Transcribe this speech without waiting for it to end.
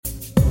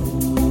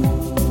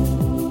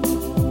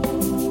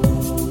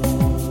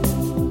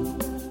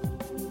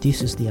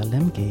This is the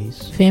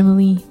Alemge's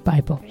Family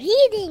Bible.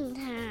 Reading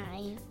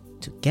time.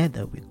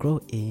 Together we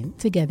grow in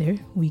Together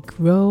we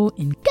grow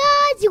in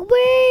God's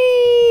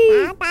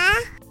Word. Papa.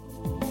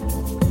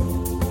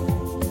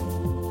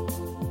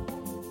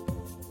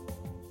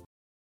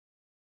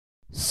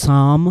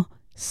 Psalm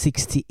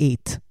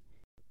 68.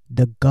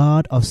 The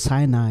God of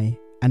Sinai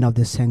and of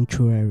the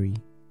sanctuary.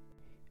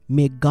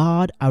 May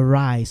God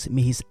arise,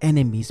 may his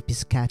enemies be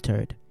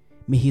scattered,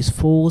 may his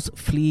foes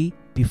flee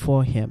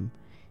before him.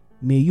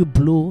 May you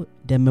blow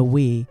them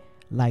away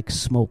like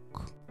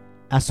smoke,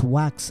 as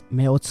wax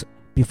melts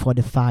before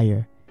the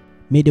fire.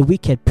 May the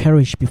wicked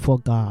perish before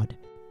God,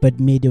 but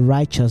may the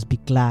righteous be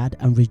glad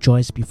and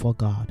rejoice before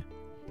God.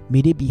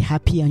 May they be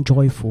happy and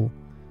joyful.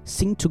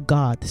 Sing to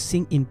God,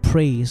 sing in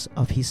praise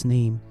of his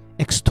name.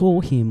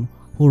 Extol him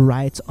who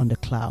rides on the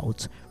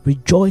clouds.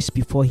 Rejoice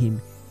before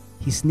him.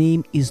 His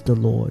name is the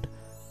Lord.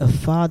 A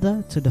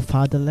father to the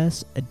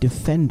fatherless, a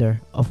defender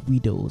of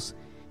widows,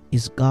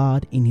 is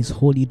God in his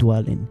holy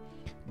dwelling.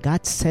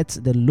 God sets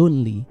the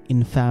lonely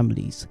in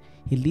families.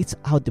 He leads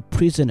out the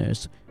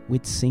prisoners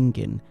with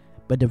singing,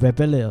 but the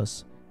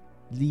rebellious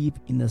live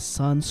in a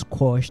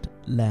sun-scorched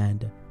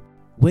land.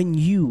 When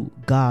you,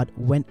 God,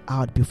 went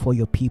out before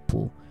your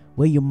people,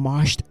 when you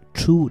marched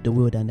through the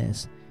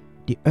wilderness,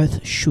 the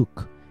earth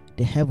shook,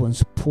 the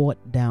heavens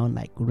poured down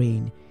like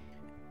rain.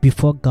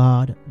 Before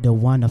God, the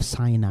one of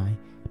Sinai,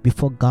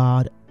 before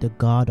God, the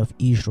God of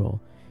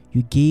Israel,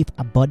 you gave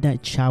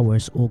abundant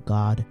showers, O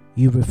God.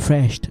 You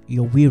refreshed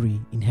your weary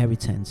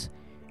inheritance.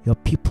 Your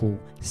people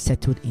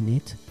settled in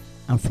it,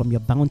 and from your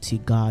bounty,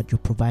 God, you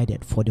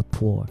provided for the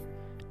poor.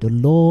 The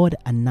Lord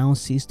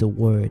announces the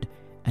word,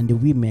 and the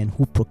women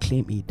who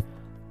proclaim it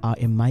are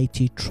a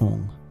mighty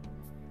throng.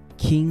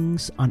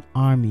 Kings and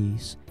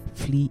armies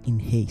flee in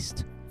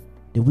haste.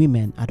 The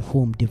women at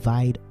home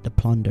divide the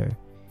plunder.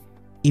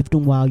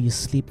 Even while you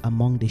sleep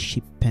among the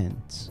sheep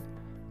pens,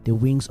 the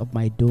wings of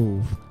my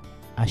dove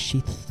are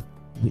sheathed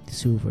with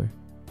silver,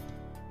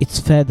 its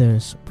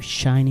feathers with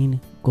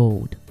shining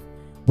gold.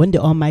 When the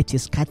Almighty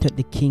scattered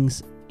the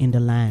kings in the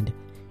land,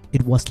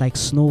 it was like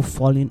snow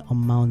falling on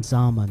Mount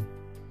Zalmon.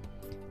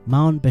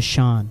 Mount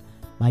Bashan,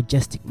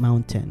 majestic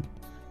mountain.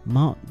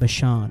 Mount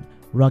Bashan,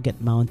 rugged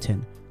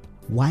mountain.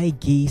 Why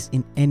gaze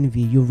in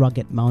envy, you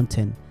rugged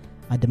mountain,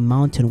 at the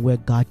mountain where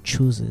God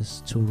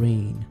chooses to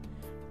reign,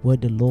 where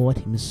the Lord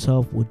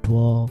himself will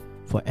dwell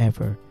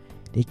forever.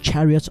 The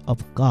chariots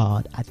of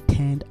God are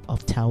tens of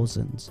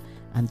thousands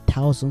and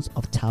thousands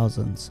of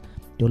thousands.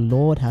 The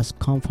Lord has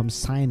come from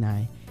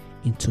Sinai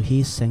into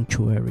his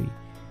sanctuary.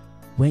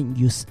 When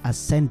you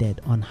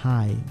ascended on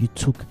high, you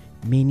took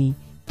many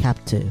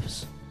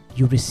captives.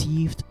 You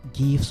received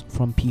gifts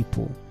from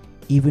people,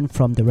 even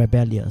from the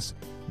rebellious,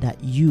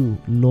 that you,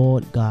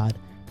 Lord God,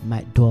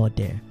 might dwell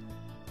there.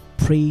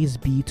 Praise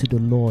be to the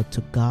Lord,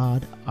 to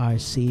God our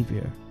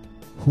Savior,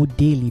 who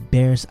daily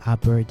bears our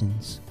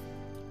burdens.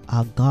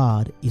 Our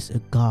God is a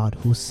God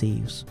who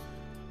saves.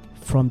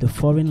 From the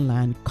foreign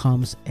land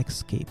comes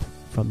escape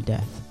from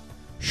death.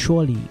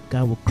 Surely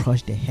God will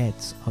crush the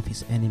heads of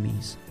his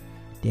enemies,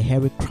 the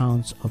hairy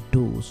crowns of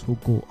those who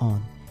go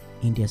on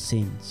in their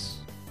sins.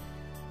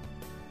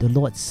 The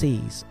Lord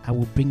says, I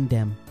will bring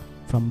them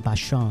from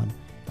Bashan,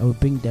 I will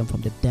bring them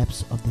from the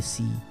depths of the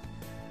sea,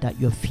 that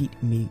your feet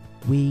may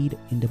wade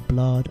in the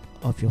blood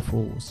of your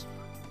foes,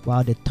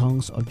 while the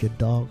tongues of your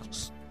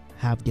dogs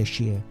have their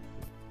share.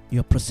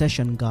 Your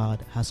procession,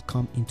 God, has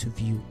come into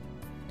view,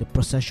 the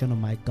procession of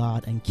my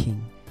God and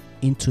King,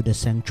 into the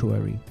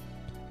sanctuary.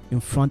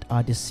 In front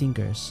are the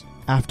singers,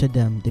 after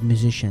them the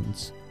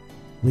musicians.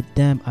 With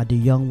them are the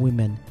young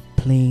women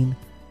playing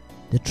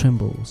the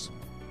timbrels.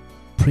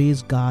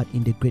 Praise God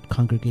in the great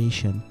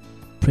congregation.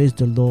 Praise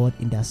the Lord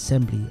in the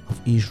assembly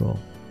of Israel.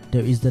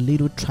 There is the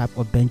little tribe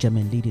of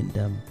Benjamin leading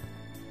them.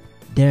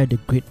 There the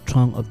great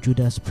throng of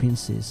Judah's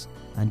princes,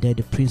 and there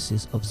the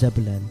princes of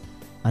Zebulun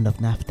and of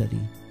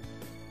Naphtali.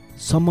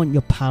 Summon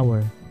your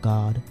power,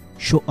 God.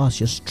 Show us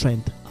your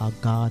strength, our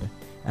God,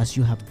 as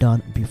you have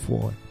done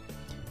before.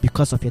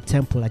 Because of your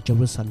temple at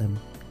Jerusalem,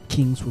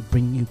 kings will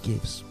bring you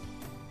gifts.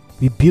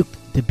 Rebuke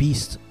the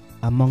beast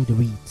among the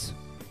reeds,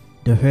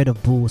 the herd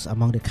of bulls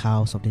among the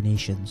cows of the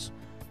nations.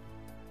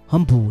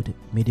 Humbled,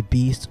 may the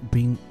beast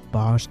bring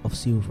bars of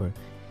silver.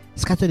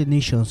 Scatter the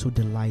nations who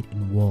delight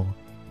in war.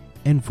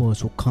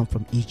 Envoys will come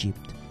from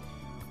Egypt.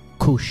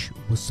 Cush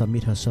will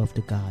submit herself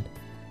to God.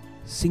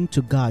 Sing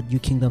to God, you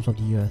kingdoms of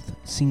the earth.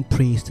 Sing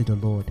praise to the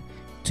Lord.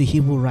 To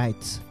him who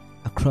rides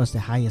across the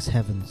highest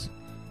heavens,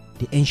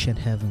 the ancient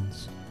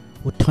heavens,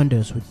 who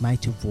thunders with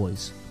mighty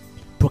voice.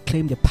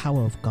 Proclaim the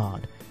power of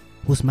God,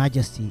 whose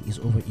majesty is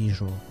over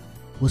Israel,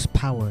 whose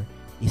power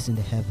is in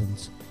the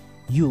heavens.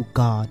 You,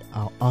 God,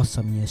 are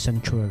awesome in your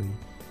sanctuary.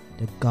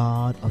 The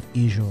God of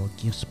Israel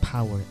gives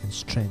power and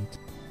strength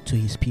to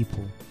his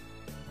people.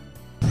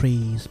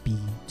 Praise be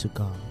to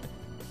God.